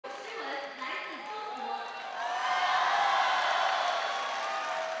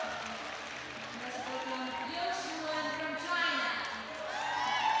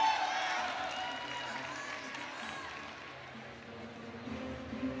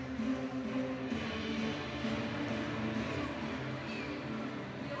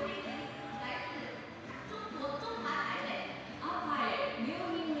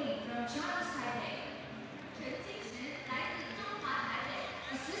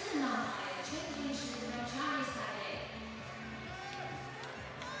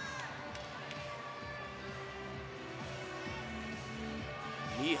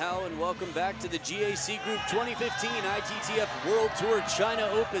Ni hao and welcome back to the GAC Group 2015 ITTF World Tour China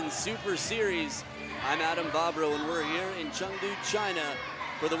Open Super Series. I'm Adam Bobrow and we're here in Chengdu, China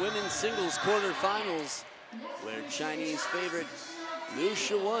for the women's singles quarterfinals, where Chinese favorite Liu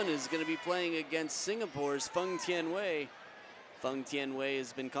Shiwen is going to be playing against Singapore's Feng Tianwei. Feng Tianwei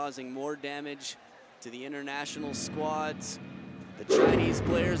has been causing more damage to the international squads, the Chinese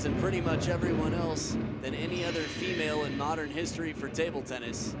players, and pretty much everyone else than any other female in modern history for table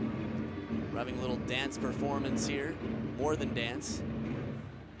tennis. We're having a little dance performance here, more than dance.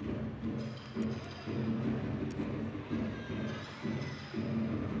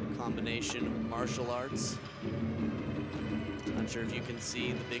 Combination of martial arts. Not sure if you can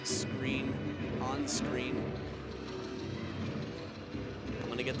see the big screen on screen. I'm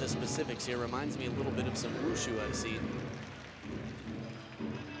gonna get the specifics here. Reminds me a little bit of some wushu I've seen.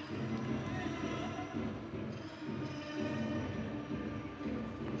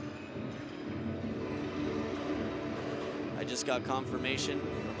 I just got confirmation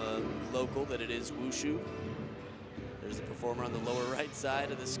from a local that it is wushu. There's the performer on the lower right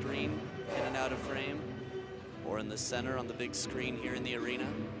side of the screen, in and out of frame, or in the center on the big screen here in the arena.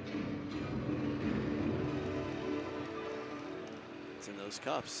 It's in those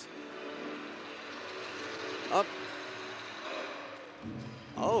cups. Up.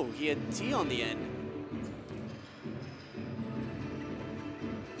 Oh, he had T on the end.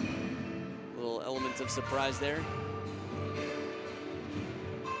 Little element of surprise there.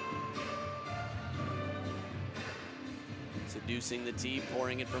 Seducing the tee,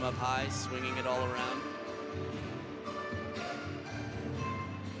 pouring it from up high, swinging it all around.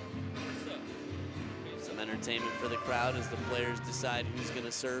 Some entertainment for the crowd as the players decide who's going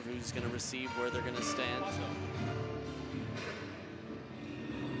to serve, who's going to receive, where they're going to stand.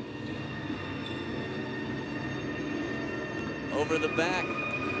 Over the back.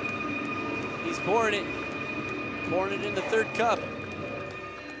 He's pouring it in the third cup.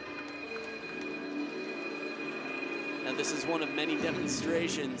 Now this is one of many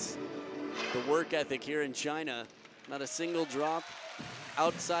demonstrations. The work ethic here in China. Not a single drop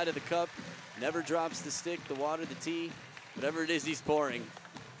outside of the cup. Never drops the stick, the water, the tea, whatever it is he's pouring.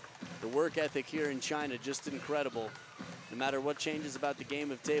 The work ethic here in China, just incredible. No matter what changes about the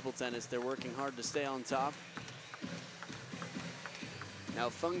game of table tennis, they're working hard to stay on top. Now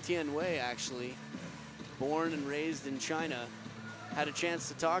Feng Tianwei, actually, born and raised in China, had a chance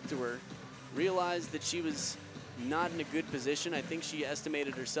to talk to her, realized that she was not in a good position. I think she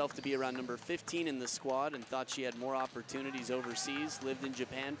estimated herself to be around number 15 in the squad and thought she had more opportunities overseas. Lived in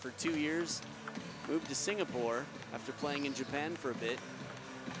Japan for 2 years, moved to Singapore after playing in Japan for a bit,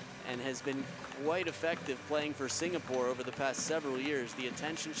 and has been quite effective playing for Singapore over the past several years. The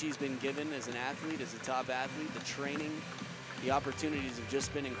attention she's been given as an athlete, as a top athlete, the training, the opportunities have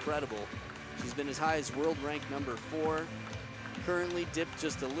just been incredible. She's been as high as world rank number 4, currently dipped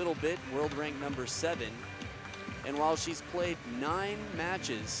just a little bit, world rank number 7. And while she's played 9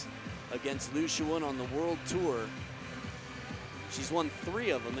 matches against Liu Shiwen on the World Tour, she's won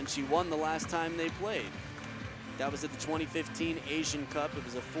 3 of them, and she won the last time they played. That was at the 2015 Asian Cup. It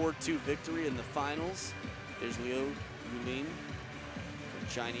was a 4-2 victory in the finals. There's Liu Yulin from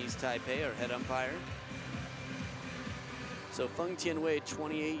Chinese Taipei, our head umpire. So Feng Tianwei,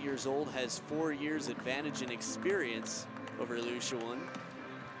 28 years old, has 4 years advantage in experience over Liu Shiwen.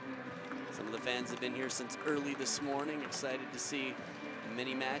 Some of the fans have been here since early this morning, excited to see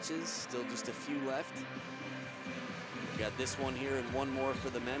many matches, still just a few left. We've got this one here and one more for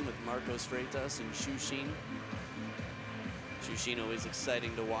the men with Marcos Freitas and Xu Xin. Xu Xin always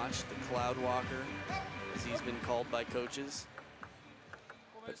exciting to watch, the cloud walker, as he's been called by coaches.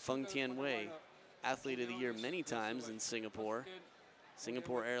 But Feng Tianwei, athlete of the year many times in Singapore.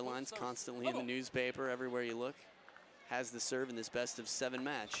 Singapore Airlines constantly in the newspaper everywhere you look. Has the serve in this best of 7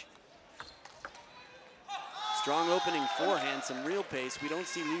 match. Strong opening forehand, some real pace. We don't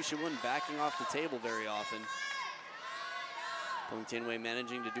see Liu Shiwen backing off the table very often. Feng Tianwei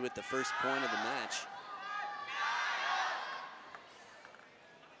managing to do it the first point of the match.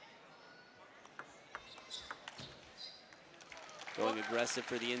 Going aggressive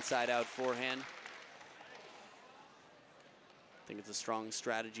for the inside-out forehand. I think it's a strong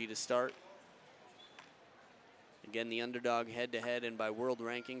strategy to start. Again, the underdog head-to-head and by world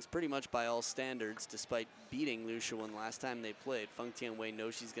rankings, pretty much by all standards, despite beating Liu Shiwen last time they played. Feng Tianwei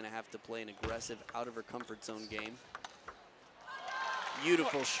knows she's going to have to play an aggressive, out-of-her-comfort-zone game.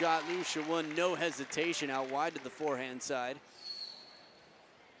 Beautiful shot, Liu Shiwen, no hesitation, out wide to the forehand side.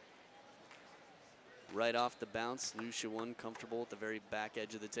 Right off the bounce, Liu Shiwen comfortable at the very back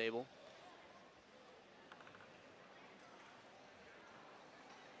edge of the table.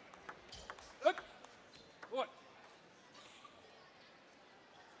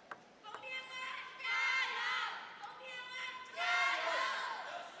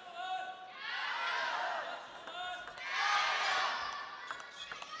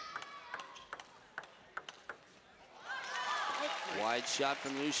 Wide shot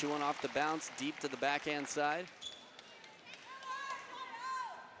from Liu Shiwen off the bounce, deep to the backhand side.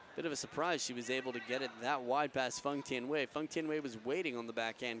 Bit of a surprise she was able to get it that wide past Feng Tianwei. Feng Tianwei was waiting on the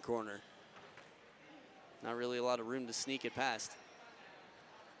backhand corner. Not really a lot of room to sneak it past.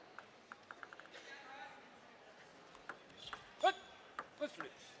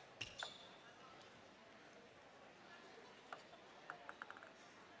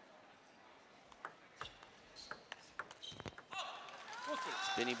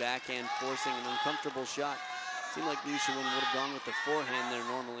 Spinny backhand forcing an uncomfortable shot. Seemed like Liu Shiwen would have gone with the forehand there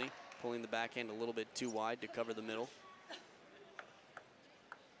normally, pulling the backhand a little bit too wide to cover the middle.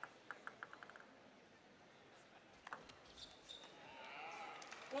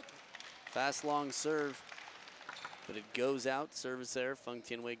 Fast long serve, but it goes out. Service there, Feng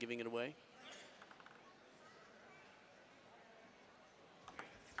Tianwei giving it away.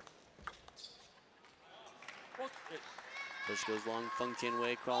 Push goes long, Feng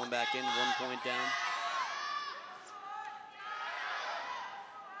Tianwei crawling back in, 1 point down.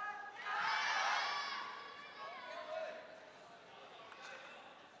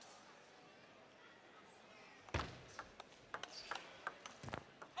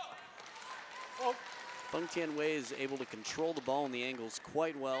 Feng Tianwei is able to control the ball and the angles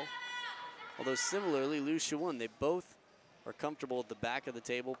quite well. Although similarly, Liu Shiwen, they both are comfortable at the back of the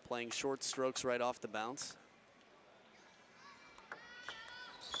table, playing short strokes right off the bounce.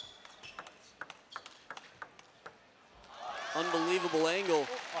 Unbelievable angle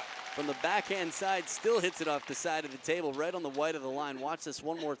from the backhand side, still hits it off the side of the table, right on the white of the line. Watch this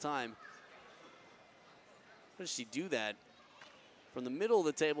one more time. How does she do that? From the middle of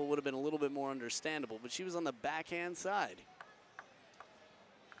the table would have been a little bit more understandable, but she was on the backhand side.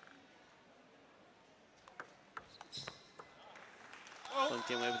 Feng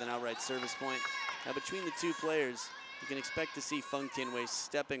Tianwei with an outright service point. Now between the two players, you can expect to see Feng Tianwei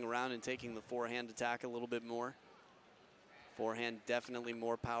stepping around and taking the forehand attack a little bit more. Forehand definitely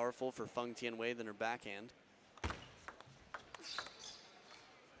more powerful for Feng Tianwei than her backhand.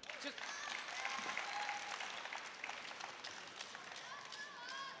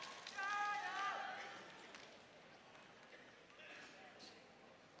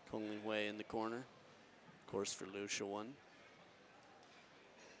 Wei in the corner, of course, for Liu Shiwen.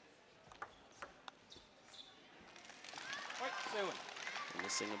 On the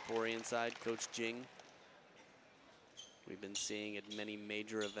Singaporean side, Coach Jing. We've been seeing at many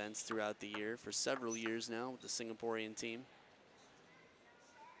major events throughout the year for several years now with the Singaporean team.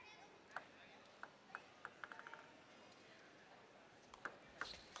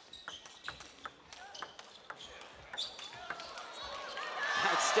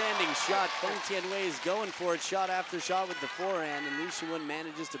 Outstanding shot. Feng Tianwei is going for it, shot after shot with the forehand, and Liu Shiwen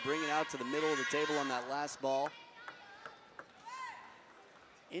manages to bring it out to the middle of the table on that last ball.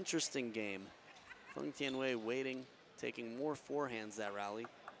 Interesting game. Feng Tianwei waiting, taking more forehands that rally.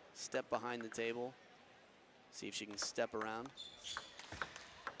 Step behind the table. See if she can step around.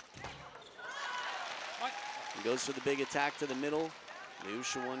 And goes for the big attack to the middle. Liu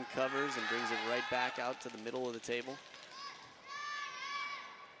Shiwen covers and brings it right back out to the middle of the table.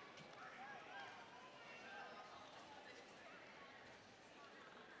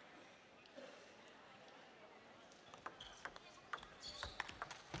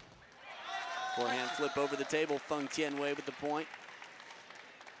 Forehand flip over the table, Feng Tianwei with the point.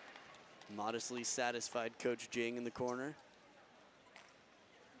 Modestly satisfied Coach Jing in the corner.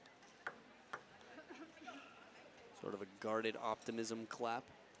 Sort of a guarded optimism clap.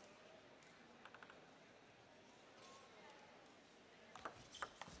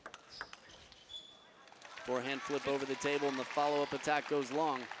 Forehand flip over the table and the follow-up attack goes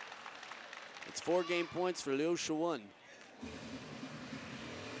long. It's 4 game points for Liu Shiwen.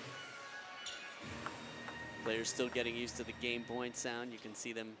 Players still getting used to the game point sound. You can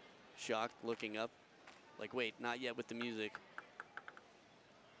see them shocked, looking up, like, wait, not yet with the music.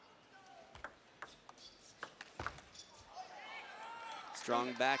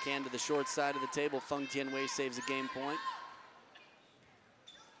 Strong backhand to the short side of the table. Feng Tianwei saves a game point.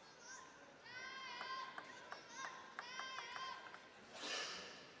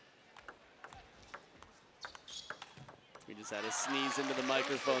 We just had a sneeze into the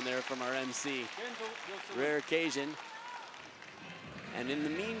microphone there from our MC. Rare occasion. And in the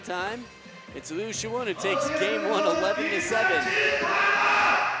meantime, it's Liu Shiwen who takes game 1,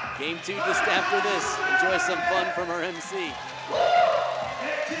 11-7. Game 2 just after this. Enjoy some fun from our MC.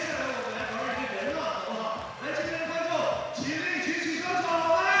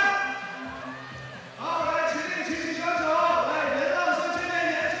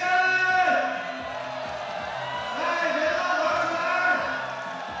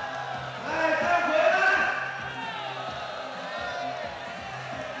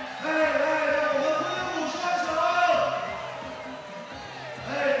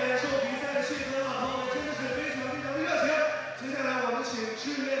 请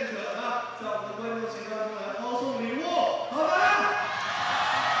志愿者呢，在我们的观众席当中来抛送礼物，好吗？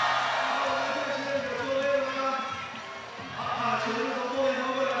好，我们看志愿者就位了吗？好，请从后面走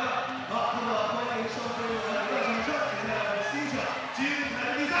过来了。好，那么欢迎上飞我们的大场上，接下来我们欣赏精彩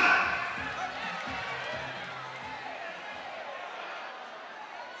的比赛。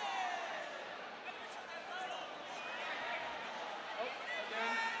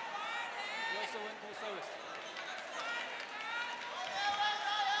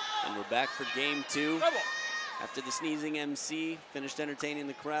 And we're back for game 2. After the sneezing MC finished entertaining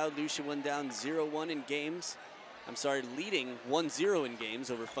the crowd, Liu Shiwen down 0-1 in games. I'm sorry, leading 1-0 in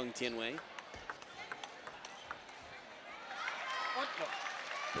games over Feng Tianwei.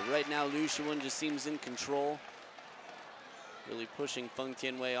 But right now, Liu Shiwen just seems in control, really pushing Feng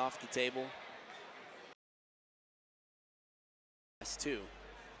Tianwei off the table. Two.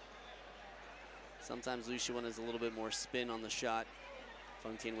 Sometimes Liu Shiwen has a little bit more spin on the shot.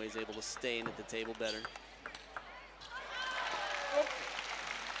 Feng Tianwei is able to stay in at the table better.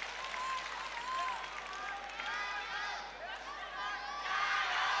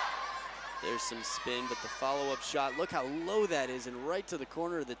 There's some spin, but the follow-up shot, look how low that is and right to the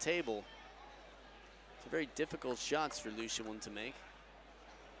corner of the table. It's a very difficult shots for Liu Shiwen to make.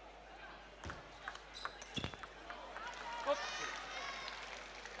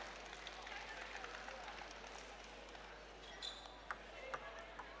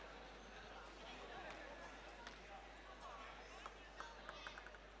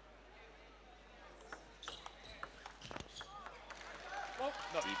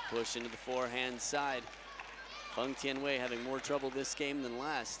 Deep push into the forehand side. Feng Tianwei having more trouble this game than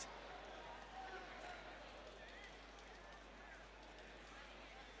last.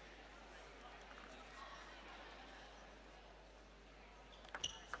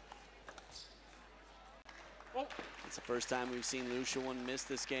 It's the first time we've seen Liu Shiwen miss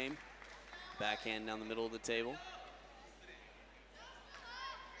this game. Backhand down the middle of the table.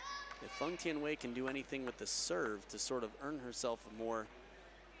 If Feng Tianwei can do anything with the serve to sort of earn herself a more,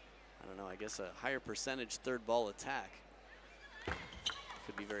 I don't know, I guess a higher percentage third ball attack,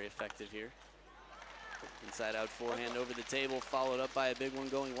 could be very effective here. Inside out forehand over the table, followed up by a big one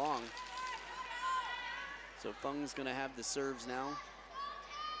going long. So Feng's gonna have the serves now.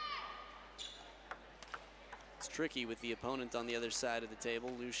 It's tricky with the opponent on the other side of the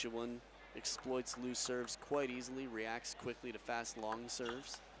table. Liu Shiwen exploits loose serves quite easily, reacts quickly to fast long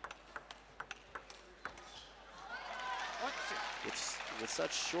serves. It's with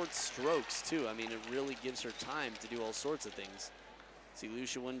such short strokes too. I mean, it really gives her time to do all sorts of things. See, Liu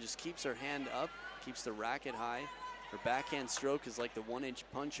Shiwen just keeps her hand up, keeps the racket high. Her backhand stroke is like the 1-inch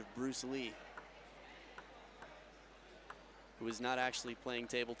punch of Bruce Lee, who is not actually playing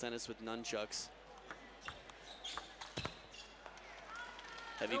table tennis with nunchucks.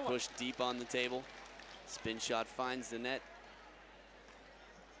 Heavy push deep on the table. Spin shot finds the net.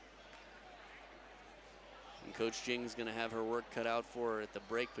 And Coach Jing's gonna have her work cut out for her at the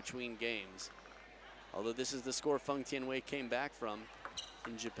break between games. Although this is the score Feng Tianwei came back from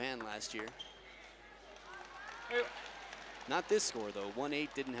in Japan last year. Not this score though, 1-8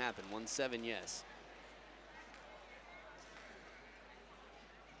 didn't happen, 1-7 yes.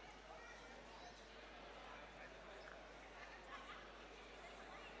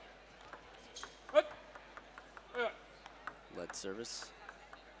 Lead service,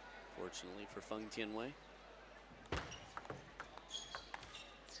 fortunately for Feng Tianwei.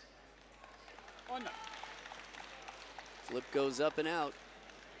 Flip goes up and out.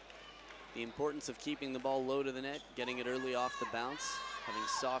 The importance of keeping the ball low to the net, getting it early off the bounce, having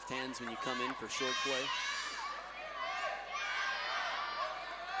soft hands when you come in for short play.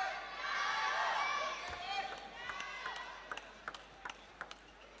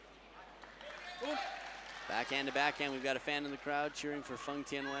 Backhand to backhand, we've got a fan in the crowd cheering for Feng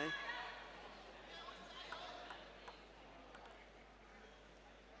Tianwei.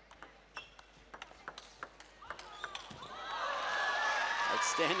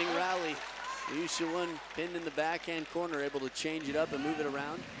 Outstanding rally. Liu Shiwen pinned in the backhand corner, able to change it up and move it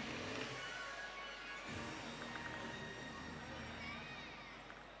around.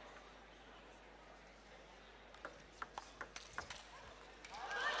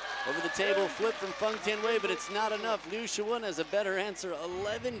 Over the table, flip from Feng Tianwei, but it's not enough. Liu Shiwen has a better answer,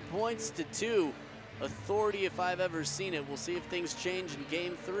 11 points to 2. Authority if I've ever seen it. We'll see if things change in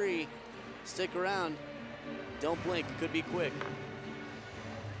game 3. Stick around. Don't blink, it could be quick.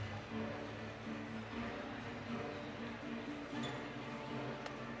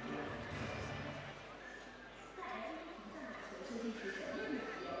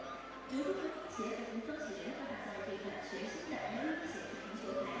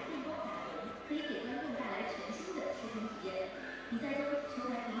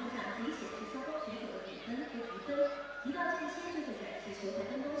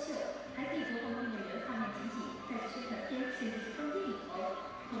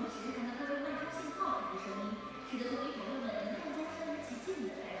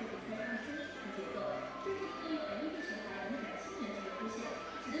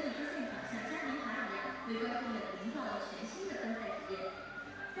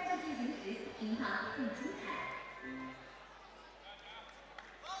 行时评判会更精彩。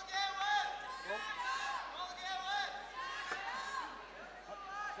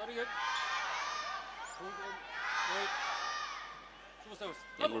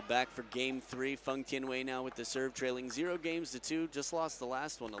And we're back for game 3. Feng Tianwei now with the serve, trailing 0 games to 2. Just lost the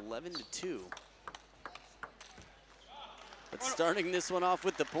last one, 11 to 2. But starting this one off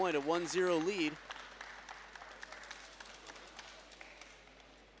with the point, a 1-0 lead.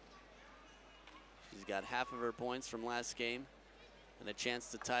 She's got half of her points from last game and a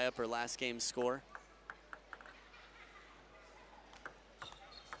chance to tie up her last game's score.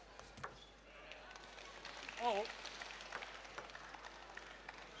 Oh.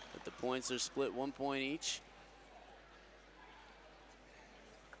 But the points are split 1 point each.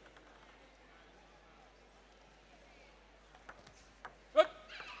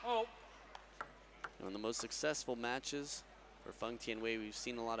 Oh. One of the most successful matches for Feng Tianwei, we've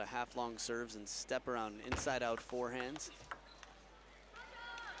seen a lot of half-long serves and step around inside-out forehands.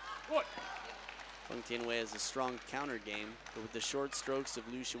 What? Feng Tianwei has a strong counter game, but with the short strokes of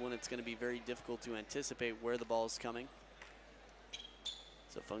Liu Shiwen, it's going to be very difficult to anticipate where the ball is coming.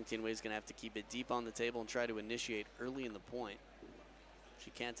 So Feng Tianwei is going to have to keep it deep on the table and try to initiate early in the point. If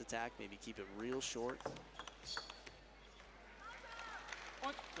she can't attack, maybe keep it real short.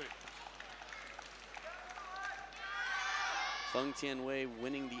 1, 3. Feng Tianwei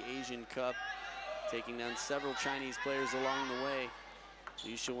winning the Asian Cup, taking down several Chinese players along the way.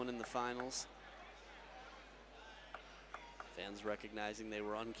 Liu Shiwen in the finals. Fans recognizing they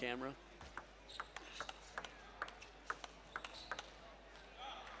were on camera.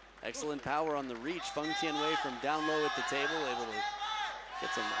 Excellent power on the reach. Feng Tianwei from down low at the table, able to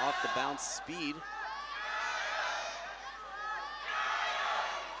get some off the bounce speed.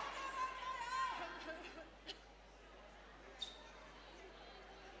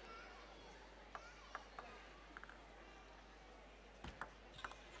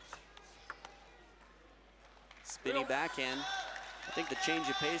 Spinny backhand. I think the change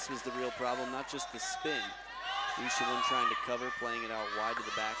of pace was the real problem, not just the spin. Liu Shiwen trying to cover, playing it out wide to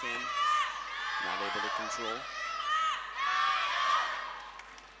the backhand. Not able to control.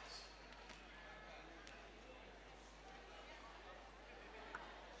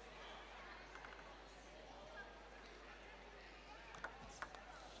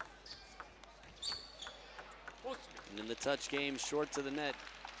 And in the touch game, short to the net,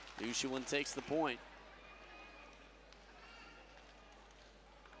 Liu Shiwen takes the point.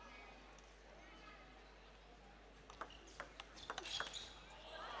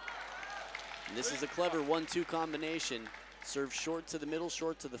 And this is a clever 1-2 combination. Serve short to the middle,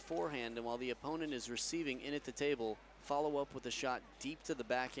 short to the forehand, and while the opponent is receiving in at the table, follow up with a shot deep to the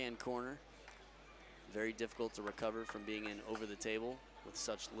backhand corner. Very difficult to recover from being in over the table with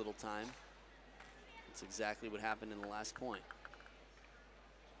such little time. That's exactly what happened in the last point.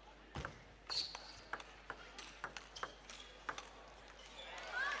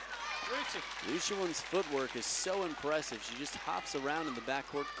 Liu Shiwen's footwork is so impressive. She just hops around in the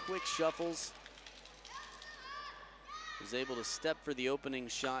backcourt, quick shuffles. Was able to step for the opening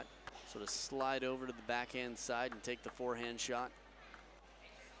shot, sort of slide over to the backhand side and take the forehand shot.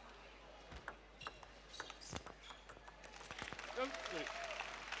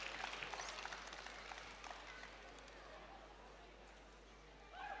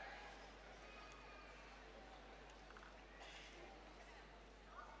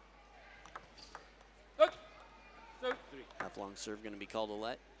 Half-long serve going to be called a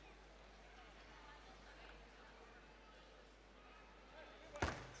let.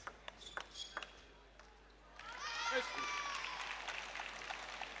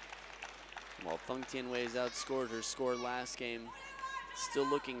 While Feng Tianwei has outscored her score last game, still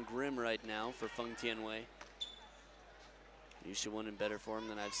looking grim right now for Feng Tianwei. Liu Shiwen in better form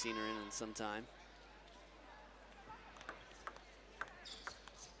than I've seen her in some time.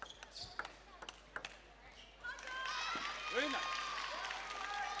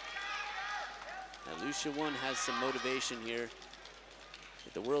 Now Liu Shiwen has some motivation here.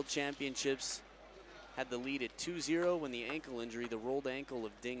 At the World Championships, had the lead at 2-0 when the ankle injury, the rolled ankle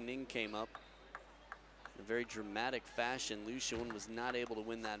of Ding Ning, came up. In a very dramatic fashion, Liu Shiwen was not able to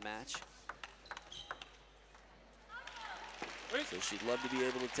win that match. So she'd love to be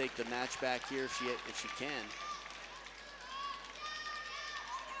able to take the match back here if she can.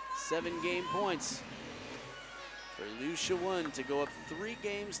 7 game points for Liu Shiwen to go up 3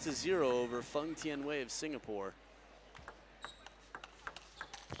 games to 0 over Feng Tianwei of Singapore.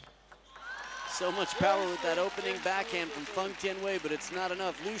 So much power with that opening backhand from Feng Tianwei, but it's not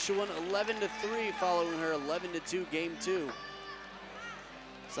enough. Liu Shiwen 11-3 following her 11-2 game 2.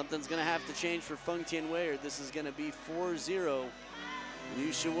 Something's going to have to change for Feng Tianwei, or this is going to be 4-0. Liu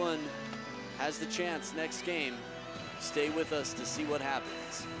Shiwen has the chance next game. Stay with us to see what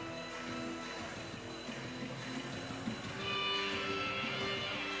happens.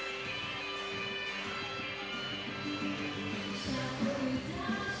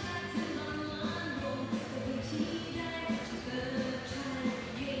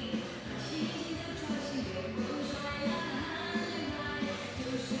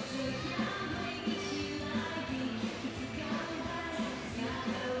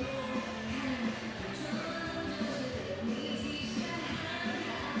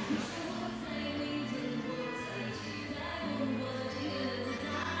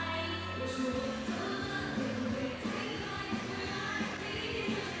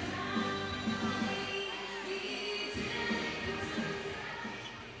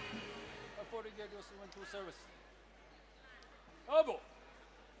 Service. Double.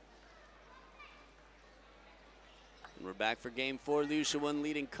 We're back for game 4. Liu Shiwen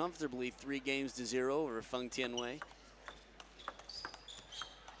leading comfortably 3-0 over Feng Tianwei.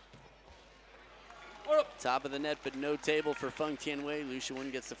 Top of the net, but no table for Feng Tianwei. Liu Shiwen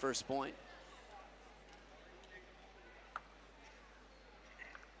gets the first point.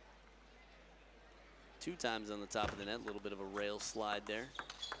 Two times on the top of the net, a little bit of a rail slide there.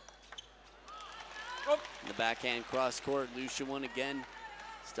 In the backhand cross court, Liu Shiwen again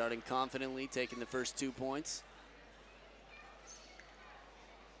starting confidently, taking the first 2 points.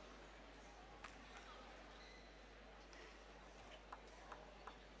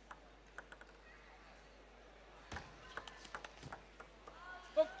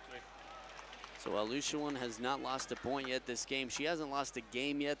 So while Liu Shiwen has not lost a point yet this game, she hasn't lost a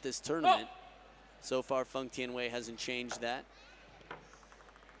game yet this tournament. So far, Feng Tianwei hasn't changed that.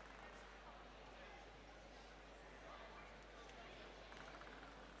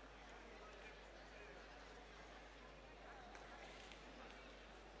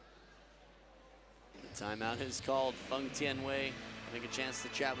 Timeout is called. Feng Tianwei having a chance to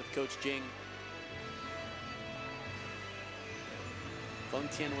chat with Coach Jing. Feng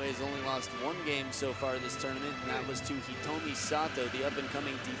Tianwei has only lost 1 game so far this tournament, and that was to Hitomi Sato, the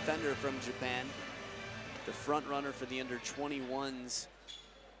up-and-coming defender from Japan, the front runner for the under-21s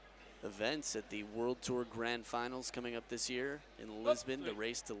events at the World Tour Grand Finals coming up this year in Lisbon, the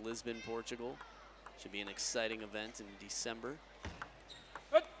race to Lisbon, Portugal. Should be an exciting event in December.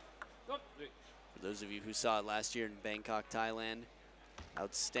 For those of you who saw it last year in Bangkok, Thailand,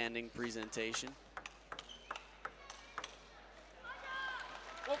 outstanding presentation.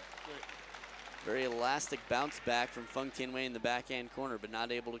 Very elastic bounce back from Feng Tianwei in the backhand corner, but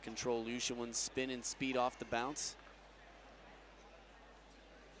not able to control Liu Shiwen's spin and speed off the bounce.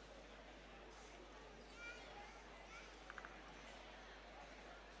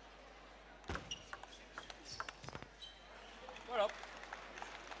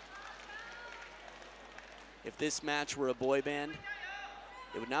 If this match were a boy band,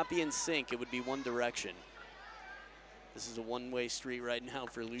 it would not be in sync, it would be one direction. This is a one-way street right now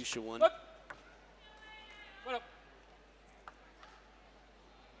for Liu Shiwen.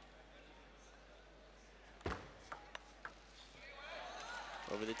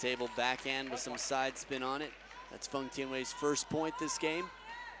 Over the table backhand with some side spin on it. That's Feng Tianwei's first point this game.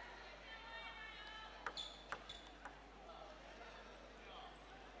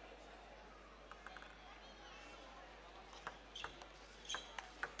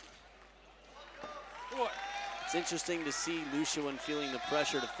 It's interesting to see Liu Shiwen feeling the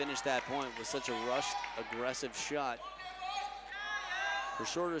pressure to finish that point with such a rushed, aggressive shot. Her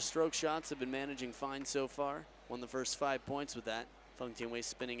shorter stroke shots have been managing fine so far. Won the first 5 points with that. Feng Tianwei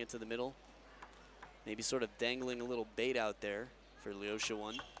spinning it to the middle. Maybe sort of dangling a little bait out there for Liu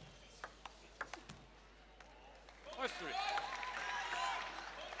Shiwen.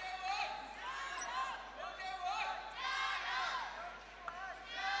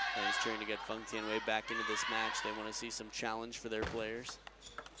 Fans trying to get Feng Tianwei back into this match. They want to see some challenge for their players.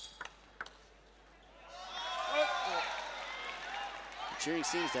 The cheering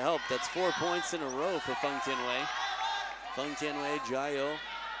seems to help. That's 4 points in a row for Feng Tianwei. Feng Tianwei, Jiao.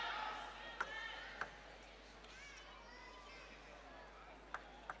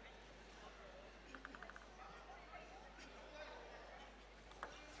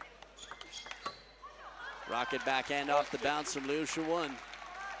 Rocket backhand off the bounce from Liu Shiwen.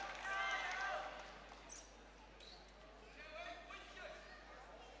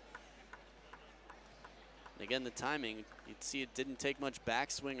 Again, the timing, you'd see it didn't take much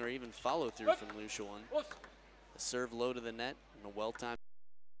backswing or even follow through from Liu Shiwen. A serve low to the net and a well-timed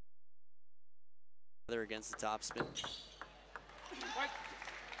against the topspin.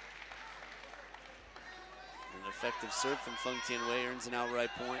 effective serve from Feng Tianwei earns an outright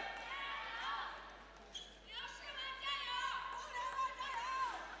point.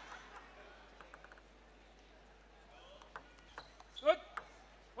 Good.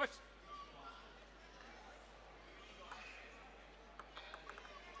 Watch.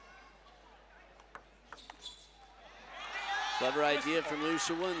 Clever idea from Liu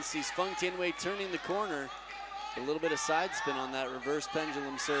Shiwen. Sees Feng Tianwei turning the corner. A little bit of side spin on that reverse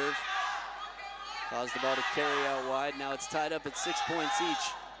pendulum serve. Caused the ball to carry out wide. Now it's tied up at 6 points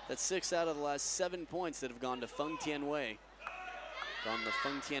each. That's 6 out of the last 7 points that have gone to Feng Tianwei. Gone the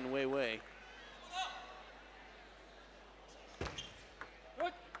Feng Tianwei way.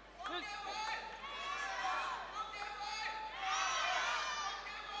 Good.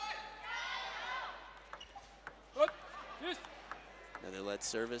 Good. Yes. Another lead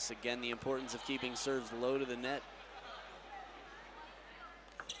service. Again, the importance of keeping serves low to the net.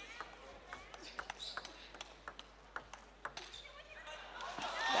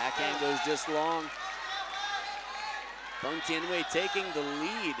 Backhand goes just long. Feng Tianwei taking the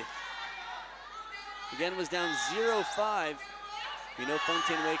lead. Again, was down 0-5. We know Feng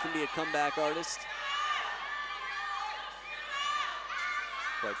Tianwei can be a comeback artist.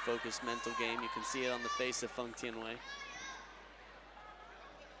 Quite focused mental game. You can see it on the face of Feng Tianwei.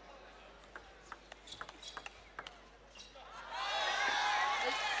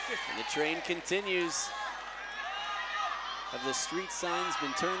 And the train continues. Have the street signs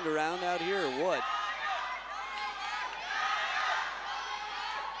been turned around out here or what?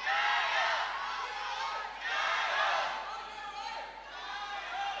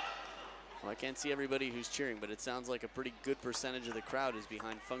 Well, I can't see everybody who's cheering, but it sounds like a pretty good percentage of the crowd is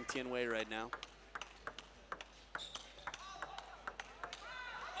behind Feng Tianwei right now.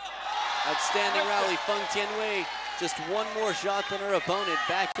 Outstanding rally, Feng Tianwei. Just one more shot than her opponent,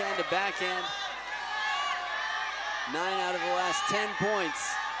 backhand to backhand. 9 out of the last 10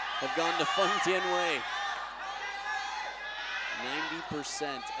 points have gone to Feng Tianwei.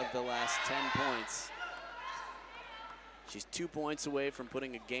 90% of the last 10 points. She's 2 points away from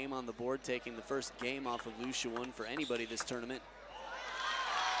putting a game on the board, taking the first game off of Liu Shiwen for anybody this tournament.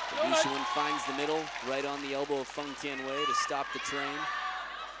 But Liu Shiwen finds the middle, right on the elbow of Feng Tianwei to stop the train.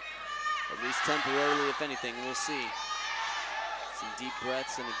 At least temporarily, if anything, we'll see. Some deep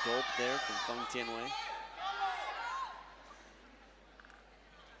breaths and a gulp there from Feng Tianwei.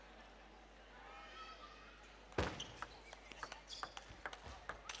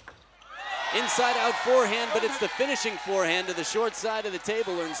 Inside out forehand, but it's the finishing forehand to the short side of the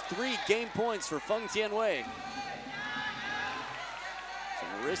table. Earns 3 game points for Feng Tianwei.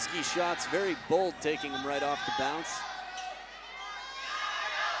 Some risky shots, very bold, taking them right off the bounce.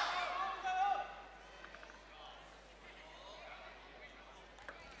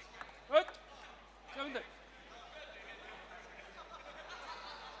 Good. 70.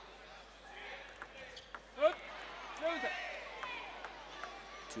 Good. 70.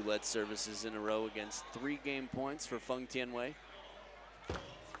 2 lead services in a row against 3 game points for Feng Tianwei.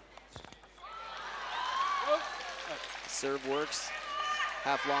 Serve works.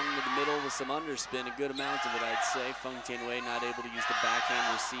 Half long into the middle with some underspin, a good amount of it, I'd say. Feng Tianwei not able to use the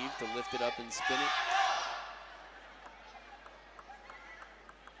backhand receive to lift it up and spin it.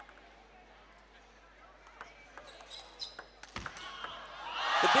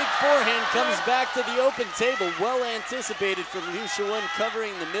 The big forehand comes back to the open table. Well anticipated from Liu Shiwen,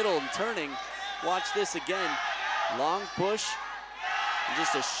 covering the middle and turning. Watch this again. Long push and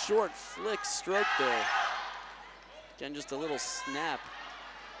just a short flick stroke there. Again, just a little snap.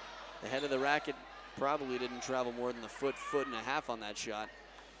 The head of the racket probably didn't travel more than a foot, foot and a half on that shot.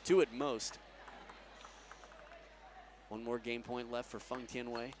 2 at most. 1 more game point left for Feng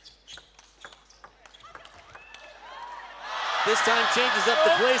Tianwei. This time changes up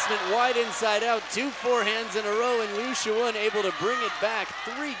the placement, wide inside out, 2 forehands in a row, and Liu Shiwen able to bring it back.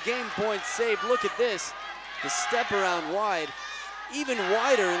 3 game points saved. Look at this, the step around wide, even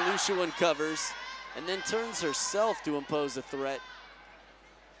wider, and Liu Shiwen covers, and then turns herself to impose a threat.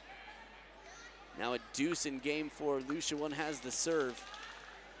 Now a deuce in game 4. Liu Shiwen has the serve.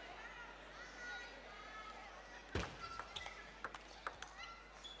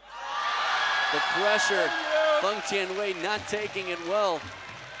 The pressure. Feng Tianwei not taking it well.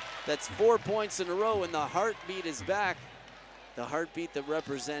 That's 4 points in a row, and the heartbeat is back. The heartbeat that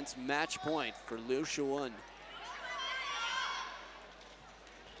represents match point for Liu Shiwen.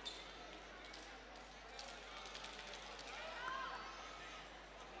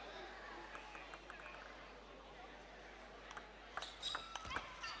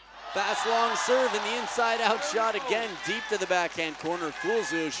 Fast long serve and the inside out shot again, deep to the backhand corner,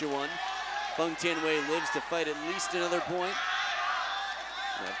 fools Liu Shiwen. Feng Tianwei lives to fight at least another point.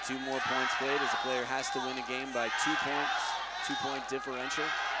 We have 2 more points played as the player has to win a game by 2 points, 2-point differential.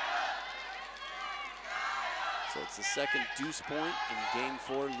 So it's the second deuce point in game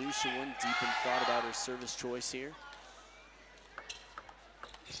 4. Liu Shiwen deep in thought about her service choice here.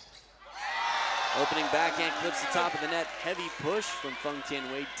 Opening backhand clips the top of the net. Heavy push from Feng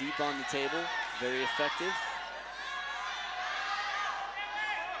Tianwei deep on the table. Very effective.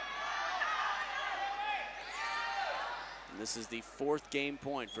 And this is the 4th game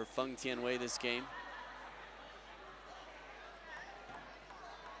point for Feng Tianwei this game.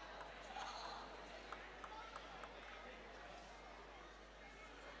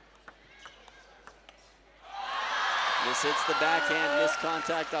 This hits the backhand, missed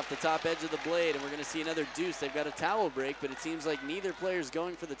contact off the top edge of the blade, and we're going to see another deuce. They've got a towel break, but it seems like neither player's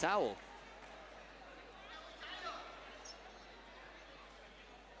going for the towel.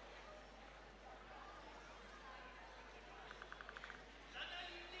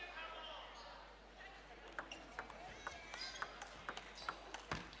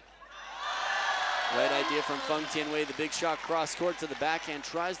 Right idea from Feng Tianwei. The big shot cross court to the backhand.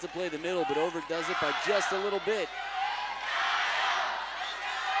 Tries to play the middle, but overdoes it by just a little bit.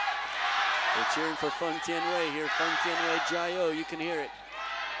 They're cheering for Feng Tianwei here. Feng Tianwei, Jiao, you can hear it.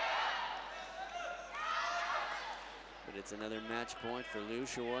 But it's another match point for Liu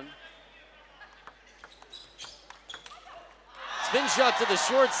Shiwen. Spin shot to the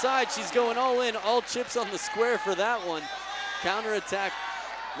short side. She's going all in, all chips on the square for that one. Counter attack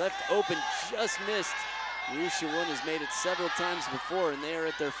left open, just missed. Liu Shiwen has made it several times before, and they are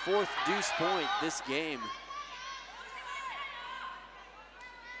at their 4th deuce point this game.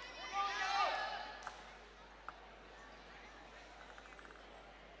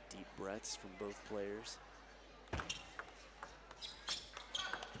 Deep breaths from both players.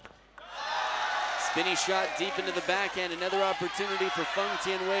 Spinny shot deep into the backhand. Another opportunity for Feng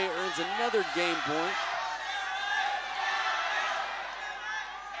Tianwei, earns another game point.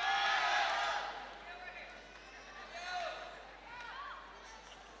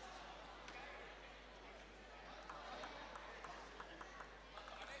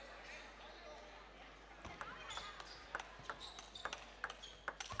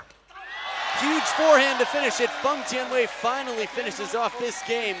 Huge forehand to finish it. Feng Tianwei finally finishes off this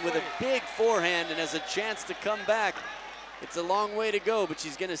game with a big forehand and has a chance to come back. It's a long way to go, but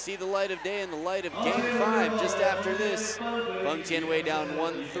she's going to see the light of day in the light of game 5 just after this. Feng Tianwei down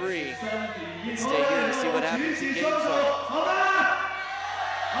 1-3. Let's stay here to see what happens in game 5.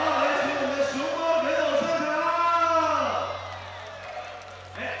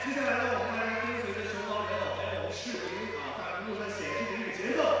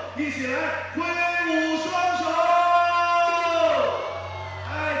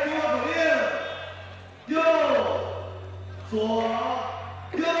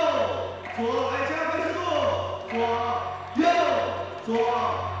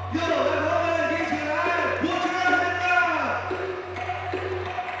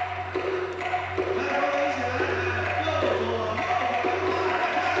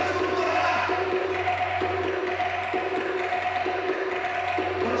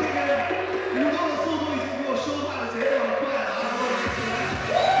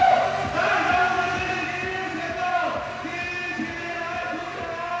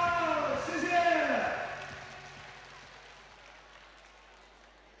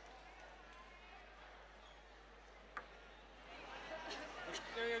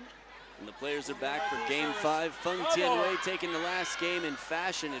 And the players are back for game 5. Feng Tianwei taking the last game in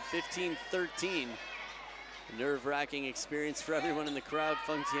fashion at 15-13. Nerve-wracking experience for everyone in the crowd,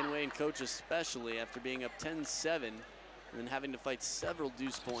 Feng Tianwei and coach especially, after being up 10-7 and then having to fight several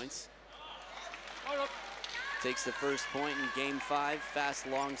deuce points. Takes the first point in game 5. Fast,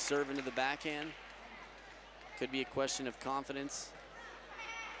 long serve into the backhand. Could be a question of confidence.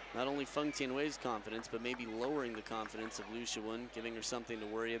 Not only Feng Tianwei's confidence, but maybe lowering the confidence of Liu Shiwen, giving her something to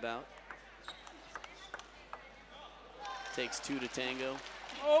worry about. Takes 2 to tango.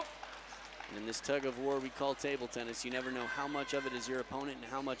 And in this tug of war we call table tennis, you never know how much of it is your opponent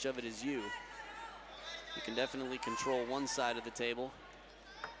and how much of it is you. You can definitely control one side of the table,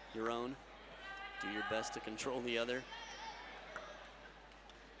 your own. Do your best to control the other.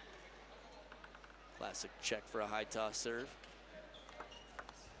 Classic check for a high toss serve.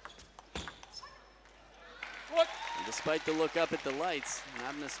 And despite the look up at the lights,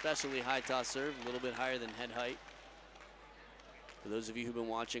 not an especially high toss serve, a little bit higher than head height. For those of you who've been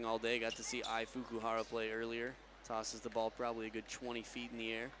watching all day, got to see Ai Fukuhara play earlier. Tosses the ball probably a good 20 feet in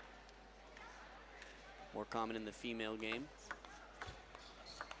the air. More common in the female game.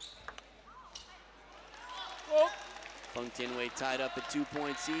 Feng Tianwei tied up at 2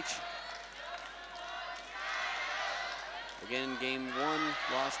 points each. Again, game 1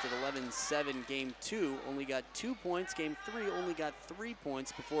 lost at 11-7. Game 2 only got 2 points. Game 3 only got 3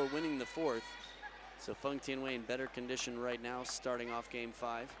 points before winning the 4th. So Feng Tianwei in better condition right now, starting off game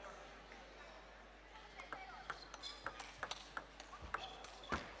 5.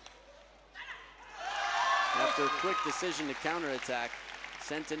 After a quick decision to counterattack,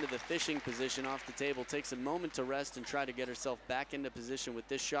 sent into the fishing position off the table, takes a moment to rest and try to get herself back into position with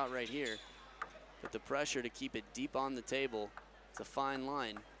this shot right here. But the pressure to keep it deep on the table, it's a fine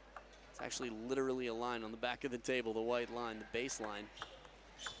line. It's actually literally a line on the back of the table, the white line, the baseline.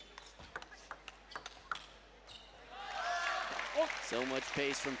 So much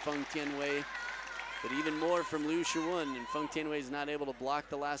pace from Feng Tianwei, but even more from Liu Shiwen, and Feng Tianwei is not able to block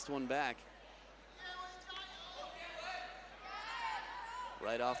the last one back.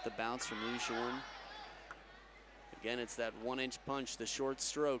 Right off the bounce from Liu Shiwen. Again, it's that 1-inch punch, the short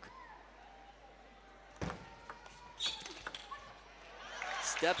stroke.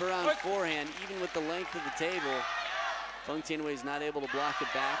 Step around forehand, even with the length of the table. Feng Tianwei is not able to block it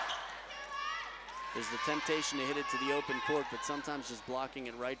back. There's the temptation to hit it to the open court, but sometimes just blocking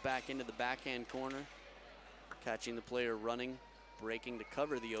it right back into the backhand corner. Catching the player running, breaking to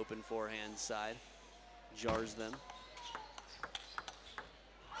cover the open forehand side. Jars them.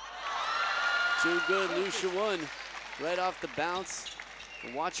 Too good, Liu Shiwen, right off the bounce.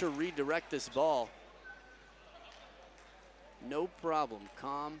 And watch her redirect this ball. No problem,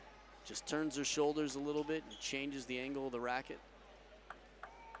 calm. Just turns her shoulders a little bit and changes the angle of the racket.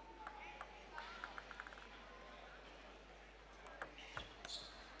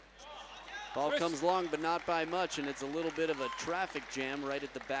 Ball comes long, but not by much, and it's a little bit of a traffic jam right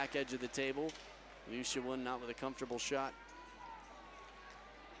at the back edge of the table. Liu Shiwen not with a comfortable shot.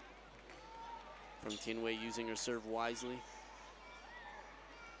 Feng Tianwei using her serve wisely.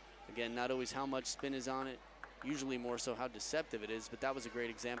 Again, not always how much spin is on it, usually more so how deceptive it is, but that was a great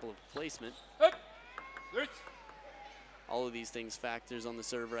example of placement. All of these things factors on the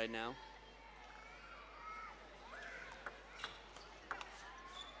serve right now.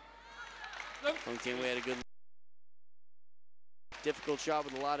 Feng Tianwei had a good, difficult shot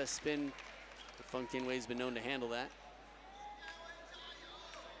with a lot of spin, but Feng Tianwei has been known to handle that.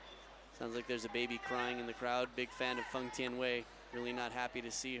 Sounds like there's a baby crying in the crowd. Big fan of Feng Tianwei. Really not happy to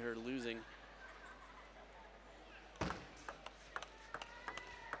see her losing.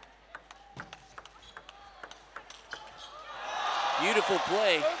 Beautiful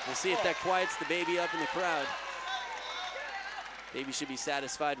play. We'll see if that quiets the baby up in the crowd. Baby should be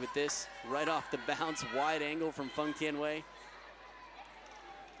satisfied with this. Right off the bounce, wide angle from Feng Tianwei.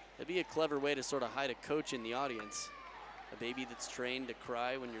 That'd be a clever way to sort of hide a coach in the audience. A baby that's trained to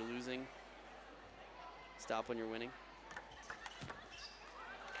cry when you're losing, stop when you're winning.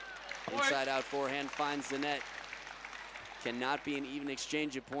 Inside out forehand finds the net. Cannot be an even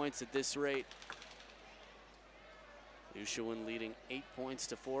exchange of points at this rate. Liu Shiwen leading 8 points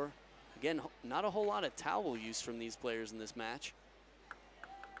to 4. Again, not a whole lot of towel use from these players in this match.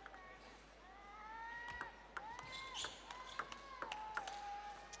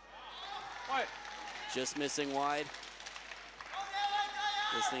 Just missing wide.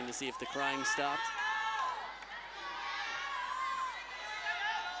 Listening to see if the crying stopped.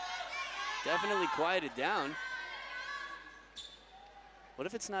 Definitely quieted down. What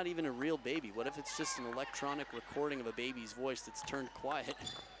if it's not even a real baby? What if it's just an electronic recording of a baby's voice that's turned quiet?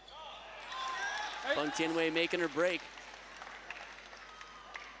 Feng Tianwei making her break.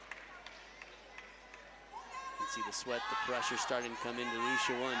 You can see the sweat, the pressure starting to come into Liu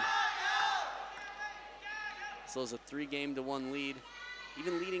Shiwen. So it's a 3-game-to-1 lead.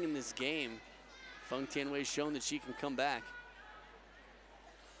 Even leading in this game, Feng Tianwei's shown that she can come back.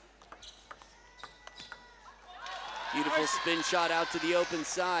 Beautiful spin shot out to the open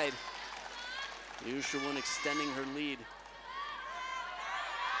side. Liu Shiwen extending her lead.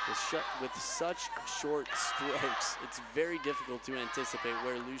 With such short strokes, it's very difficult to anticipate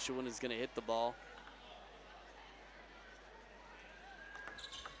where Liu Shiwen is going to hit the ball.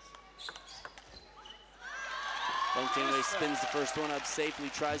 Feng Tianwei spins the first one up safely,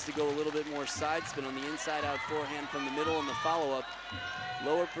 tries to go a little bit more side spin on the inside out forehand from the middle, and the follow-up.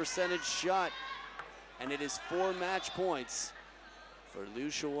 Lower percentage shot, and it is 4 match points for Liu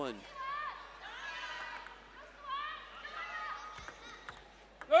Shiwen.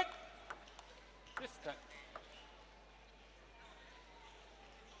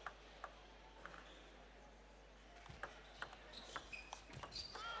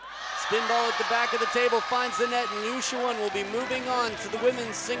 Spin ball at the back of the table finds the net, and Liu Shiwen will be moving on to the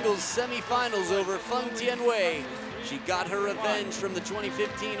women's singles semifinals over Feng Tianwei. She got her revenge from the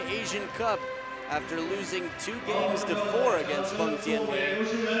 2015 Asian Cup after losing 2 games to 4 against Feng Tianwei.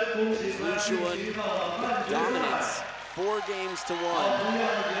 Liu Shiwen with dominance, 4 games to 1.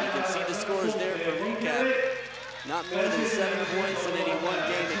 You can see the scores there for recap. Not more than 7 points in any one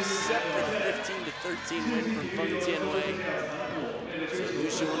game, except for the 15-13 win from Feng Tianwei. So Liu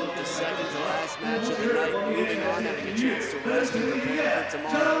Shiwen with the second to last match of the night, moving on, having a chance to rest and prepare for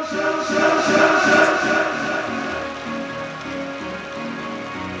tomorrow.